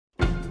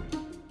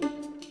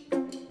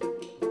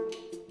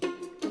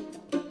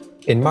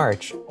In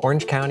March,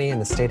 Orange County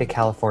and the state of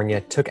California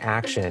took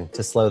action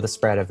to slow the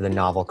spread of the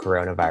novel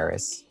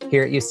coronavirus.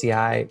 Here at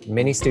UCI,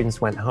 many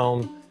students went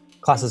home,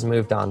 classes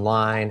moved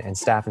online, and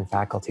staff and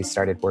faculty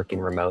started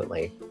working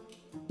remotely.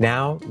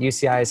 Now,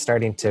 UCI is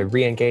starting to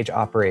re-engage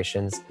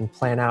operations and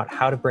plan out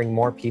how to bring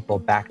more people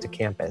back to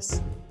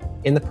campus.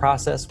 In the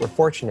process, we're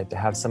fortunate to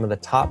have some of the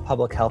top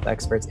public health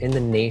experts in the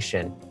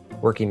nation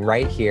working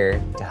right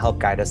here to help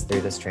guide us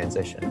through this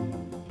transition.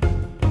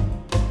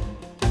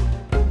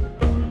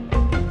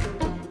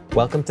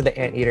 Welcome to the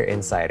Anteater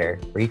Insider,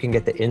 where you can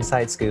get the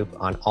inside scoop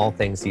on all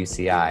things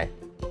UCI.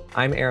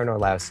 I'm Aaron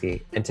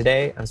Orlowski, and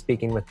today I'm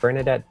speaking with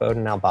Bernadette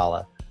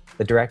Boden-Albala,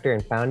 the Director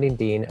and Founding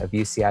Dean of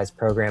UCI's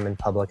Program in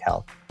Public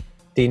Health.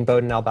 Dean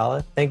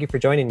Boden-Albala, thank you for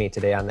joining me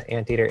today on the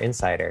Anteater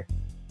Insider.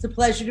 It's a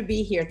pleasure to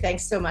be here.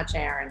 Thanks so much,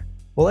 Aaron.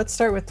 Well, let's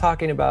start with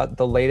talking about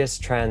the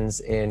latest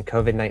trends in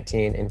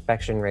COVID-19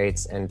 infection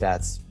rates and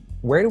deaths.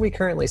 Where do we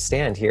currently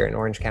stand here in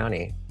Orange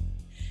County?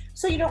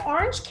 So,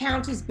 Orange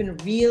County's been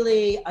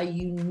really a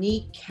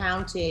unique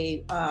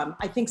county,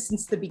 I think,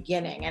 since the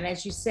beginning. And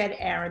as you said,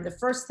 Aaron, the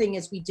first thing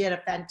is we did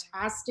a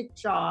fantastic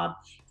job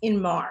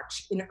in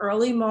March. In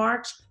early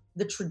March,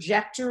 the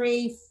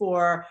trajectory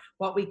for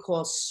what we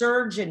call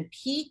surge and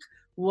peak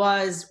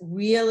was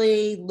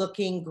really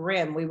looking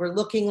grim. We were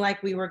looking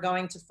like we were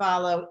going to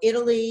follow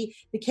Italy.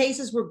 The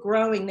cases were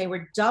growing. They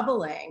were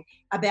doubling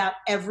about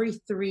every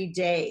 3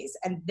 days.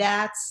 And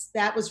that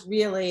was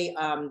really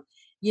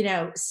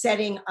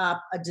setting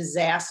up a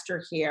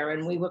disaster here.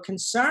 And we were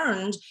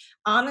concerned,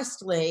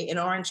 honestly, in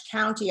Orange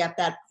County at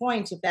that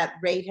point, if that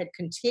rate had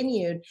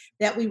continued,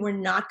 that we were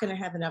not going to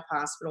have enough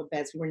hospital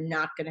beds. We were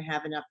not going to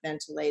have enough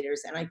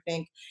ventilators. And I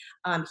think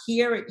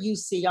here at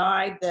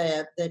UCI,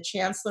 the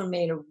chancellor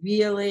made a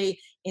really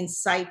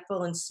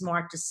insightful and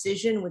smart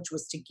decision, which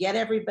was to get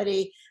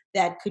everybody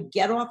that could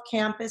get off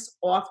campus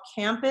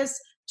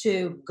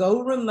to go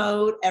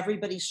remote,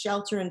 everybody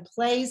shelter in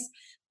place.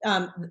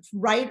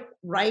 Right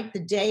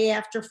the day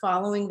after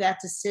following that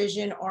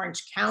decision,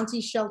 Orange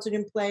County sheltered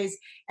in place,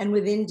 and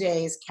within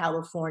days,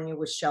 California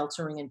was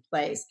sheltering in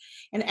place.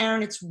 And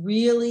Aaron, it's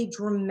really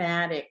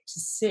dramatic to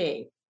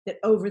see that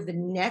over the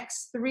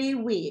next 3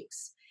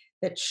 weeks,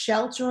 that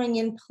sheltering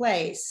in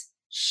place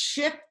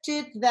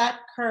shifted that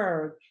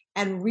curve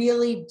and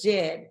really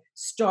did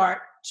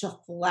start to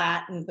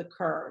flatten the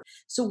curve.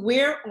 So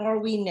where are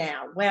we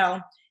now?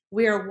 Well,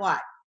 we're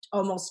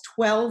almost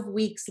 12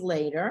 weeks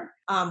later.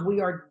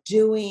 We are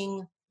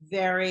doing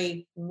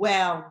very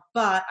well.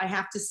 But I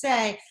have to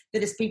say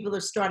that as people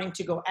are starting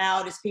to go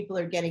out, as people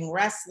are getting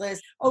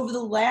restless, over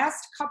the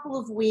last couple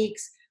of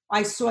weeks,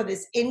 I saw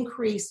this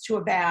increase to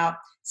about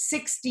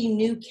 60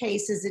 new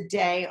cases a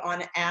day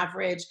on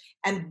average.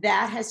 And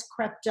that has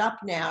crept up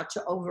now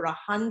to over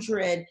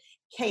 100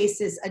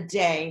 cases a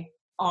day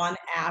on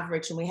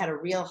average. And we had a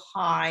real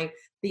high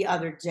the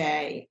other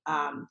day,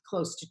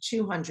 close to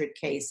 200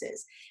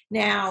 cases.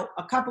 Now,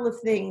 a couple of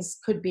things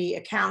could be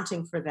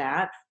accounting for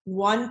that.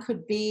 One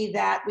could be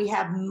that we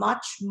have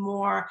much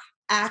more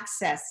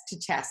access to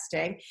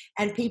testing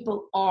and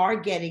people are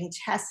getting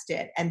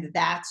tested, and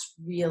that's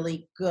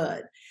really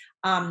good.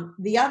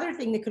 The other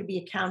thing that could be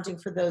accounting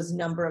for those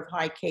number of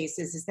high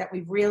cases is that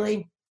we've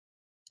really,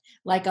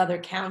 like other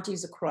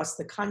counties across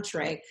the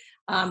country,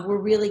 we're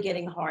really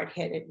getting hard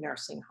hit at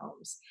nursing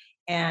homes.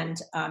 And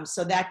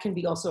so that can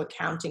be also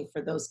accounting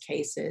for those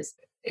cases.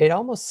 It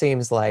almost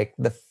seems like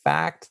the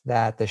fact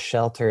that the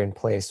shelter in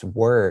place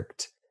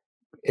worked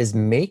is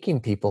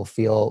making people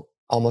feel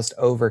almost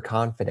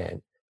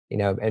overconfident,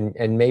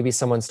 and maybe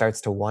someone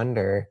starts to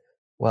wonder,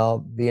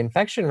 well, the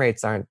infection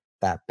rates aren't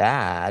that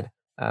bad.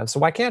 So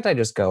why can't I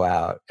just go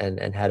out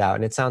and head out?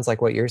 And it sounds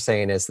like what you're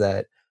saying is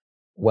that,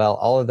 well,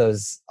 all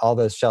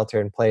those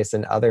shelter in place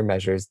and other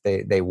measures,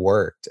 they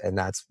worked, and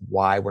that's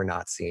why we're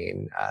not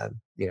seeing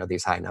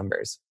these high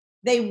numbers.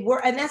 They were,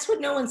 and that's what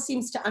no one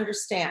seems to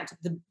understand.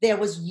 There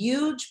was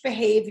huge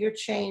behavior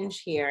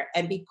change here,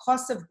 and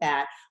because of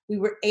that, we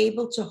were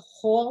able to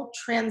halt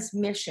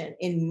transmission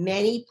in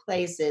many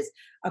places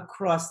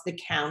across the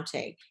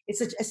county. It's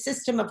a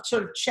system of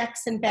sort of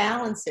checks and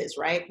balances,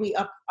 right? We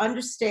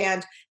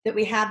understand that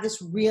we have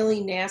this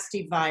really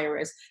nasty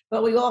virus,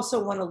 but we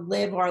also want to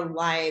live our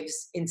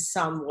lives in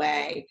some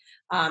way.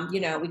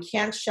 We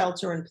can't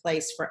shelter in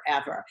place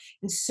forever.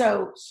 And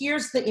so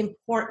here's the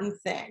important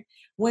thing.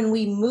 When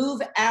we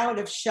move out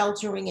of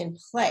sheltering in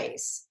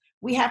place,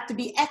 we have to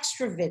be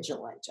extra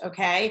vigilant,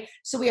 okay?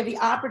 So we have the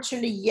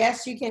opportunity,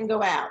 yes, you can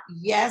go out.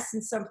 Yes,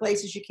 in some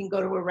places you can go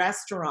to a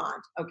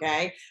restaurant,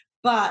 okay?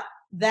 But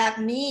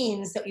that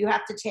means that you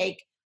have to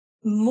take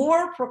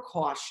more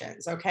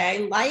precautions,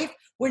 okay?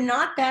 We're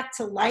not back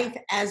to life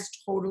as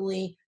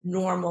totally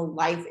normal,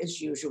 life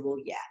as usual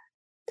yet.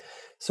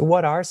 So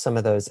what are some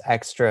of those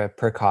extra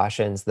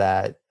precautions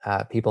that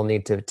people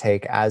need to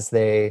take as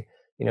they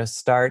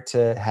start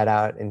to head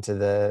out into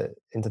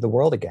the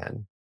world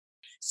again?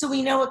 So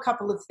we know a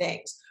couple of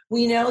things.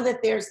 We know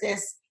that there's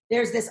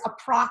this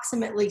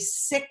approximately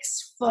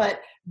 6-foot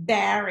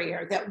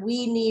barrier that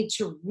we need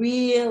to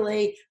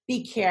really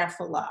be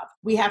careful of.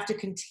 We have to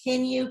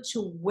continue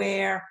to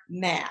wear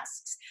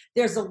masks.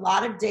 There's a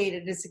lot of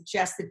data to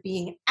suggest that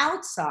being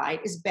outside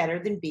is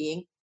better than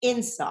being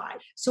inside.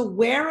 So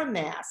wear a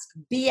mask,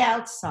 be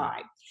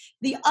outside.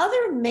 The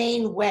other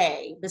main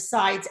way,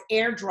 besides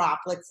air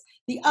droplets,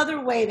 the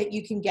other way that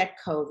you can get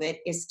COVID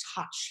is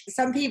touch.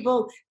 Some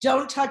people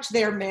don't touch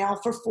their mail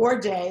for 4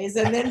 days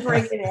and then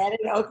bring it in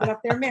and open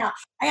up their mail.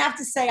 I have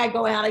to say, I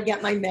go out, I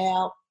get my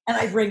mail, and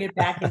I bring it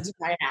back into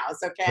my house,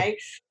 okay?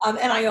 And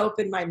I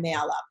open my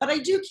mail up. But I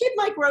do keep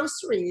my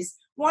groceries,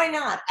 why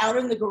not, out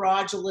in the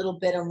garage a little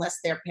bit unless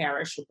they're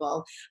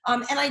perishable.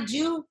 And I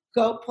do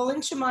go pull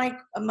into my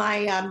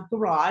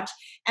garage,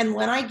 and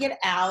when I get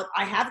out,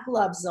 I have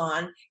gloves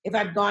on if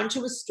I've gone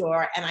to a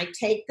store, and I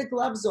take the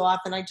gloves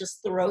off and I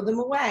just throw them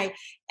away.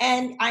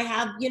 And I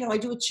have, I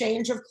do a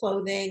change of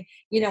clothing,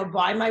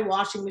 by my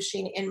washing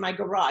machine in my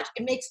garage.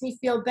 It makes me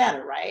feel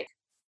better, right?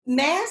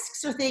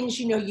 Masks are things,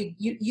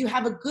 you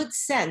have a good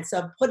sense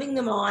of putting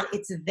them on.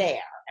 It's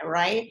there,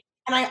 right?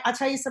 And I'll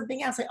tell you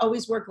something else. I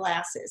always wear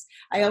glasses.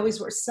 I always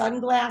wear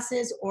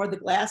sunglasses or the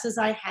glasses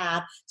I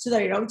have so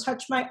that I don't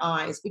touch my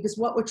eyes, because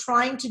what we're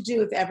trying to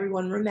do, if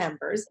everyone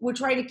remembers, we're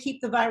trying to keep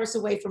the virus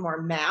away from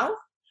our mouth,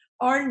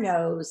 our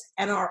nose,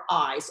 and our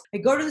eyes. I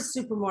go to the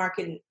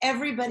supermarket and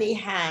everybody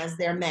has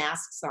their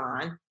masks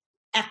on.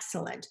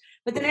 Excellent.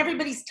 But then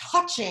everybody's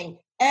touching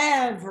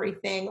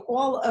everything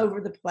all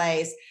over the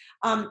place.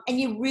 And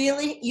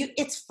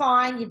it's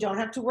fine. You don't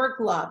have to wear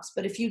gloves.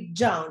 But if you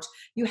don't,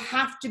 you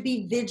have to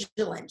be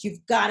vigilant.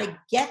 You've got to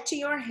get to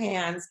your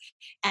hands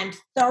and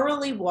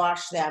thoroughly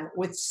wash them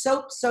with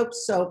soap.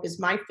 Soap is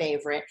my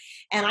favorite.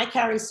 And I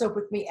carry soap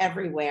with me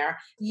everywhere.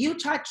 You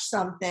touch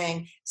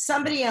something,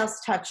 somebody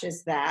else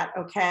touches that,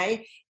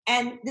 okay?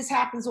 And this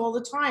happens all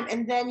the time.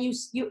 And then you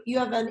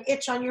have an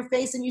itch on your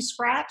face and you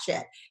scratch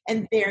it.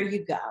 And there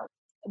you go.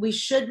 We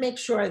should make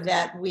sure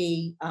that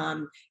we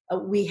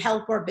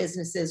help our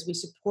businesses, we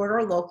support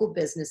our local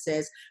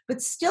businesses,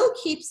 but still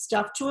keep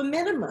stuff to a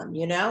minimum.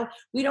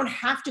 We don't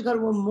have to go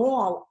to a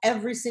mall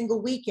every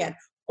single weekend.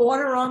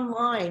 Order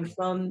online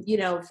from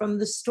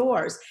the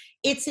stores.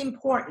 It's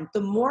important.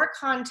 The more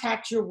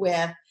contact you're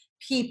with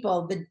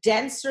people, the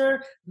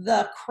denser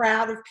the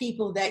crowd of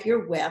people that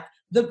you're with,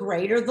 the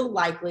greater the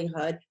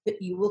likelihood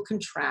that you will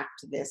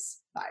contract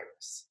this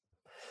virus.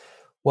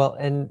 Well,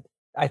 and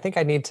I think I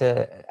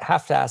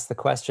have to ask the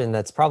question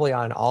that's probably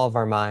on all of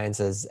our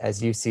minds as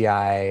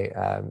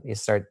UCI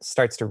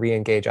starts to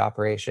reengage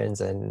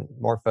operations and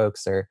more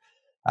folks are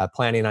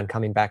planning on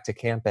coming back to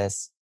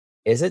campus.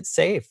 Is it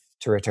safe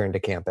to return to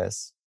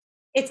campus?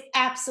 It's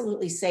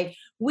absolutely safe.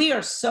 We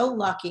are so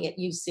lucky at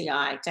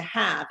UCI to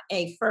have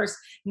a first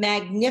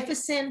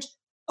magnificent,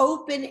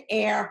 open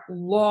air,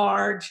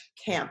 large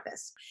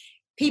campus.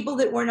 People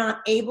that were not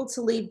able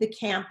to leave the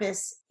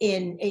campus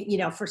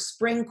for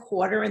spring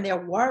quarter, and there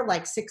were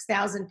like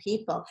 6,000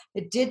 people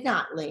that did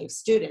not leave,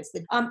 students.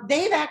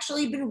 They've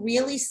actually been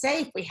really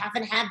safe. We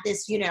haven't had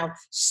this,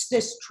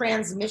 this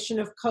transmission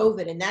of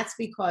COVID, and that's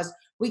because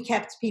we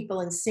kept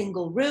people in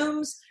single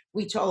rooms.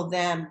 We told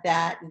them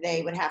that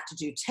they would have to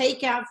do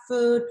takeout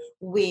food.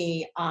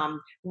 We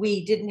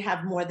didn't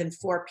have more than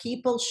 4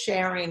 people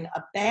sharing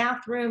a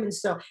bathroom. And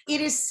so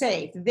it is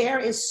safe. There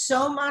is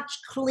so much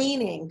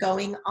cleaning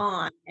going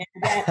on.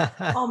 And that,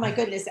 oh my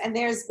goodness. And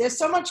there's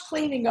so much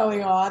cleaning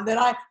going on that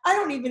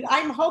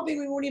I'm hoping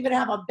we won't even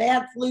have a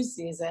bad flu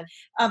season.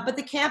 But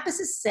the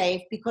campus is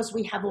safe because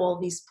we have all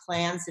these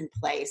plans in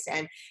place.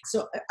 And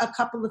so a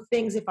couple of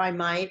things, if I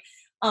might.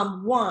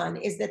 One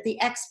is that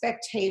the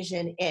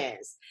expectation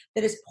is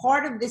that as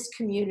part of this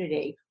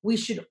community, we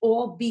should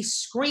all be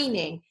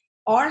screening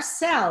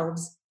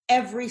ourselves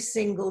every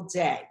single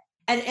day.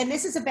 And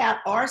this is about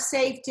our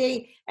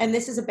safety, and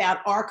this is about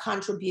our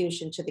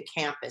contribution to the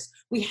campus.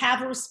 We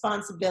have a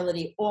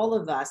responsibility, all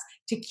of us,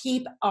 to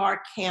keep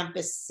our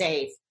campus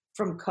safe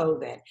from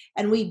COVID.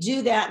 And we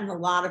do that in a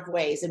lot of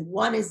ways. And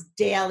one is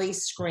daily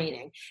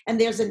screening. And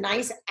there's a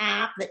nice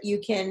app that you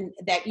can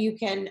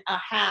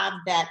have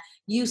that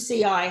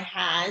UCI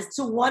has.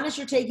 So one is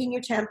you're taking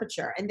your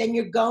temperature, and then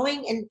you're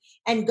going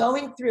and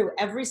going through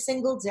every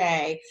single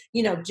day.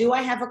 Do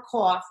I have a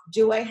cough?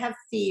 Do I have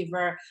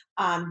fever?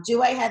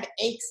 Do I have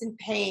aches and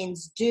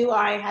pains? Do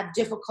I have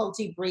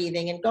difficulty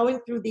breathing? And going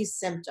through these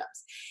symptoms.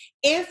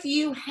 If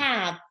you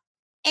have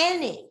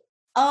any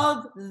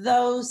of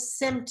those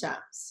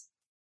symptoms,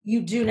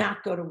 you do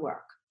not go to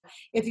work.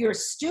 If you're a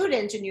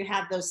student and you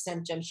have those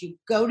symptoms, you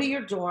go to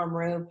your dorm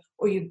room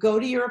or you go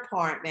to your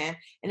apartment.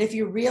 And if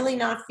you're really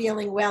not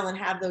feeling well and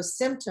have those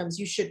symptoms,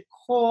 you should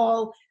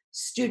call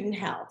student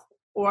health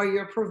or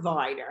your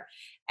provider.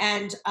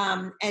 And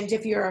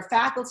if you're a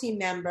faculty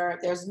member,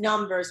 there's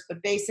numbers,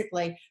 but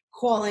basically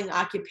calling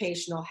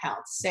occupational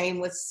health, same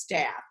with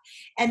staff.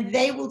 And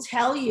they will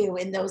tell you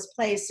in those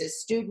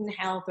places, student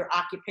health or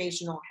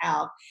occupational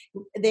health,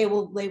 they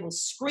will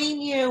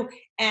screen you,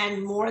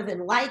 and more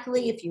than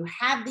likely, if you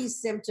have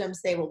these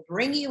symptoms, they will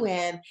bring you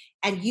in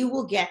and you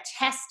will get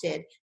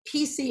tested,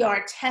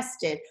 PCR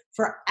tested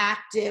for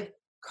active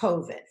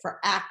COVID, for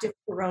active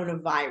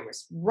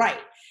coronavirus. Right.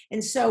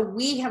 And so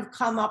we have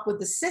come up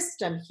with a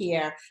system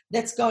here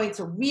that's going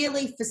to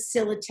really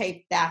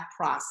facilitate that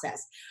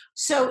process.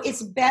 So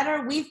it's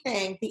better, we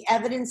think the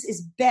evidence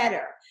is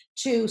better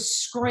to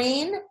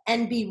screen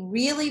and be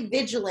really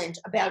vigilant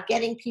about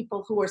getting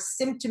people who are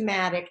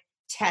symptomatic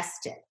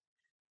tested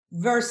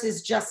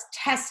versus just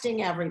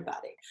testing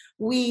everybody.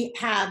 We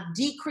have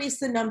decreased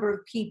the number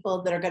of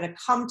people that are going to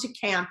come to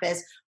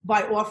campus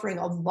by offering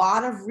a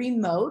lot of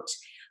remote.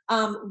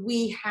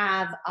 We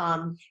have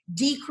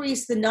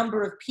decreased the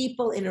number of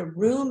people in a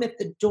room at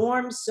the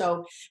dorms.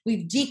 So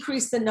we've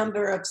decreased the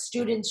number of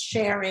students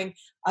sharing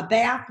a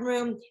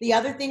bathroom. The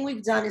other thing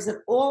we've done is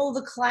that all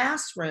the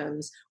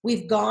classrooms,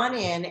 we've gone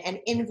in and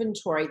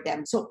inventoried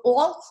them. So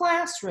all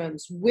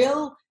classrooms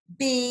will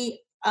be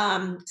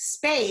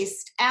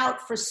spaced out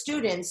for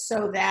students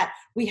so that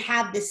we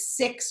have this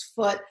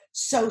 6-foot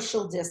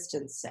social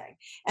distancing.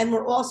 And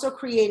we're also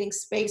creating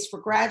space for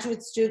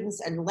graduate students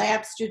and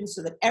lab students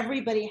so that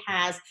everybody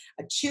has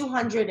a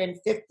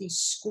 250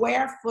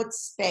 square foot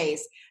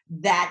space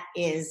that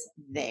is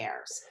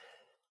theirs.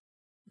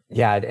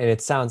 Yeah, and it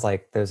sounds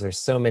like those are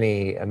so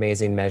many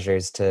amazing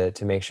measures to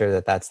make sure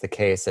that that's the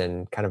case,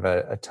 and kind of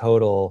a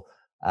total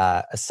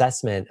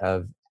assessment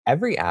of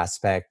every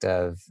aspect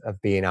of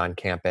being on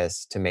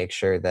campus to make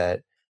sure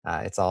that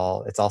it's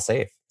all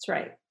safe. That's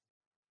right.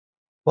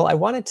 Well, I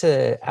wanted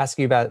to ask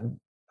you about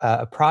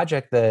a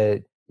project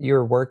that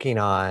you're working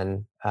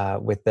on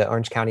with the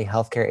Orange County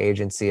Healthcare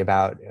Agency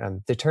about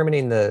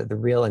determining the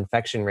real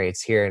infection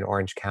rates here in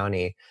Orange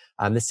County.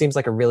 This seems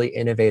like a really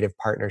innovative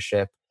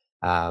partnership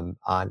on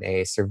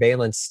a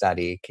surveillance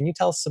study. Can you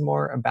tell us some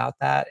more about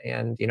that,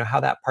 and how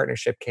that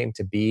partnership came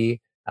to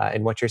be,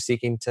 and what you're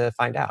seeking to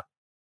find out?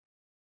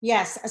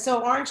 Yes.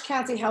 So Orange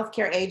County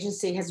Healthcare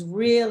Agency has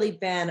really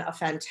been a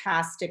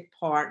fantastic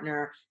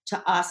partner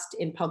to us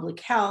in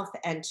public health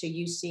and to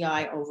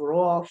UCI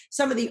overall.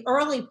 Some of the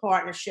early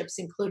partnerships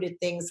included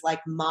things like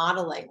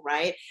modeling,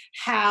 right?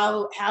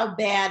 How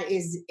bad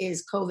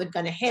is COVID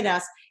going to hit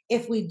us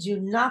if we do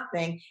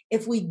nothing?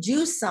 If we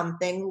do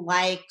something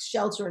like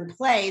shelter in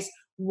place,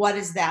 what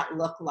does that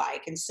look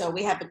like? And so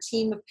we have a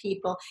team of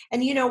people,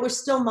 and we're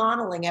still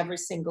modeling every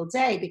single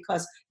day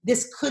because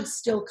this could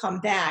still come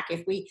back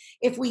if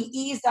we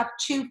ease up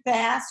too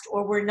fast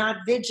or we're not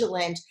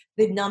vigilant.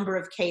 The number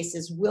of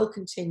cases will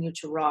continue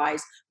to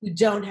rise. We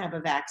don't have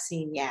a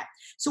vaccine yet.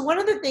 So one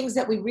of the things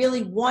that we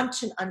really want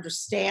to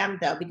understand,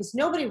 though, because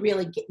nobody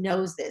really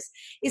knows this,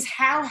 is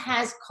how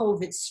has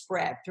COVID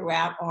spread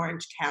throughout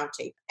Orange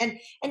County? And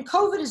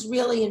COVID is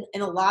really,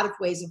 in a lot of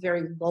ways, a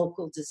very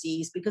local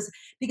disease because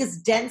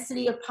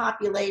density of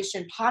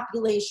population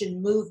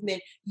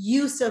movement,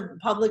 use of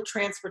public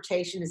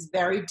transportation is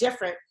very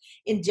different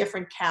in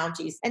different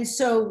counties. And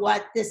so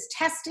what this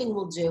testing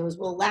will do is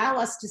will allow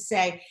us to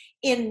say,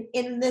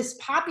 in this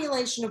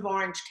population of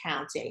Orange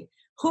County,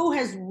 who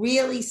has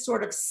really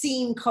sort of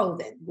seen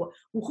COVID,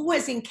 who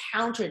has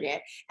encountered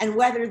it, and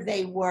whether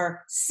they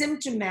were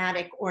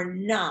symptomatic or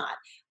not.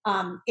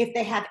 If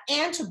they have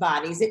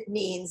antibodies, it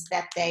means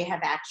that they have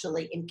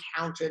actually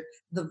encountered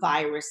the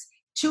virus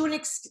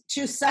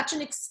to such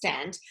an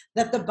extent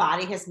that the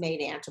body has made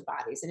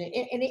antibodies.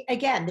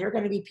 Again, there are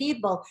going to be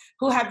people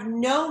who have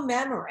no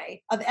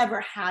memory of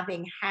ever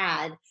having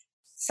had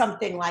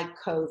something like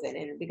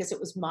COVID, and because it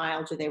was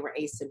mild or they were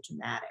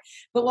asymptomatic.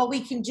 But what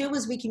we can do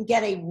is we can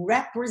get a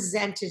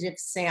representative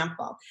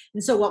sample.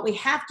 And so what we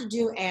have to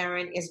do,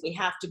 Aaron, is we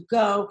have to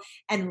go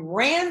and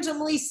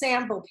randomly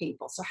sample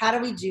people. So how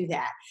do we do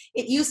that?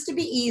 It used to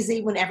be easy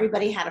when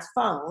everybody had a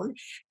phone.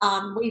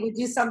 We would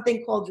do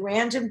something called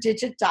random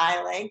digit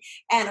dialing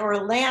or a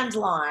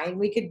landline.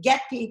 We could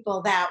get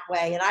people that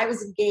way. And I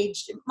was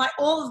engaged in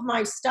all of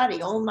my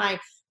study, all my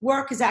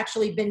work has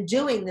actually been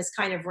doing this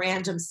kind of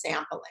random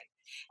sampling.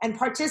 And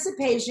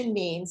participation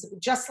means,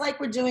 just like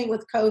we're doing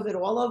with COVID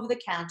all over the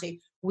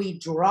county, we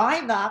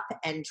drive up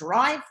and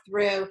drive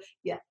through.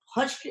 You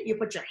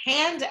put your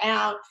hand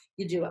out.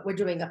 You do it. We're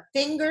doing a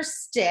finger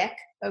stick,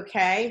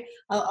 okay,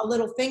 a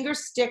little finger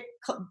stick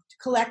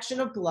collection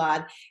of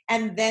blood,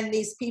 and then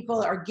these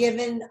people are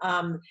given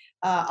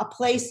a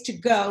place to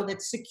go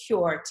that's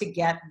secure to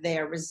get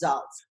their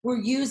results.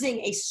 We're using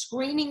a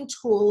screening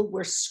tool.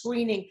 We're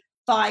screening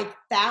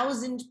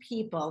 5,000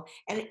 people,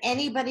 and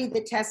anybody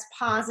that tests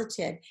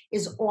positive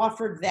is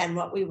offered then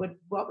what we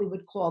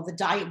would call the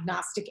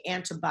diagnostic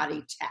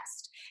antibody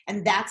test.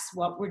 And that's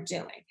what we're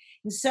doing.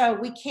 And so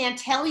we can't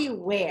tell you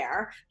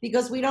where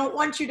because we don't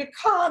want you to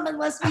come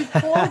unless we've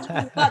called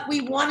you, but we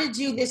want to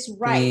do this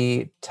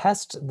right.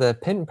 The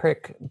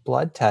pinprick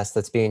blood test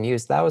that's being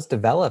used, that was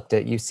developed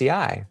at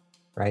UCI,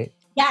 right?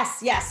 Yes,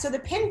 yes. So the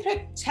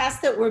pinprick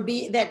test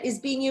that is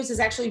being used is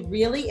actually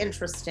really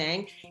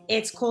interesting.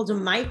 It's called a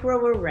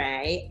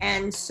microarray,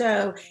 and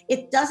so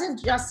it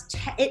doesn't just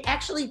it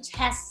actually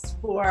tests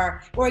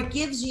for, or it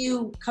gives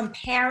you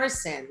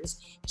comparisons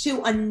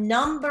to a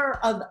number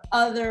of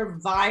other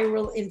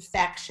viral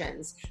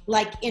infections,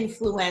 like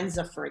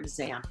influenza, for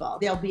example.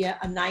 There'll be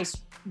a nice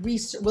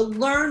research. We'll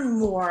learn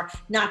more,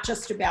 not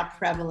just about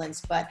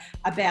prevalence, but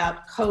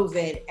about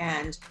COVID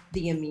and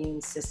the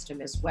immune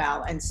system as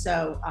well. And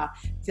so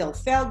Phil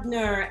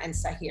Feldner and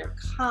Sahir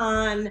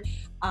Khan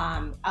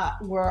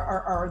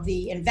are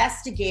the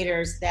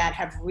investigators that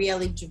have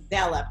really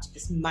developed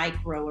this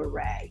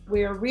microarray.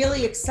 We're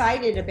really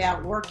excited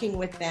about working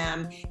with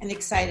them and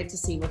excited to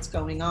see what's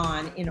going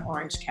on in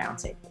Orange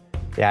County.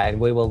 Yeah, and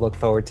we will look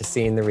forward to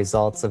seeing the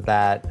results of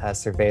that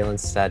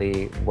surveillance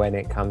study when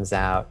it comes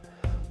out.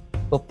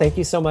 Well, thank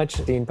you so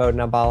much, Dean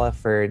Boden-Albala,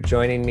 for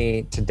joining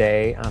me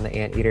today on the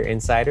Anteater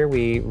Insider.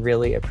 We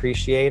really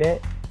appreciate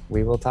it.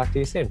 We will talk to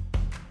you soon.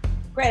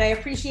 Great. I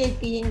appreciate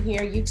being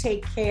here. You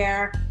take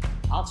care.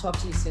 I'll talk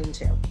to you soon,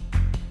 too.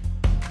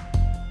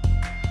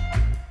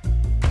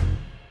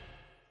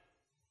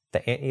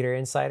 The Anteater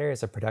Insider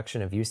is a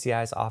production of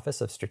UCI's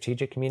Office of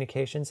Strategic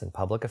Communications and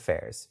Public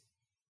Affairs.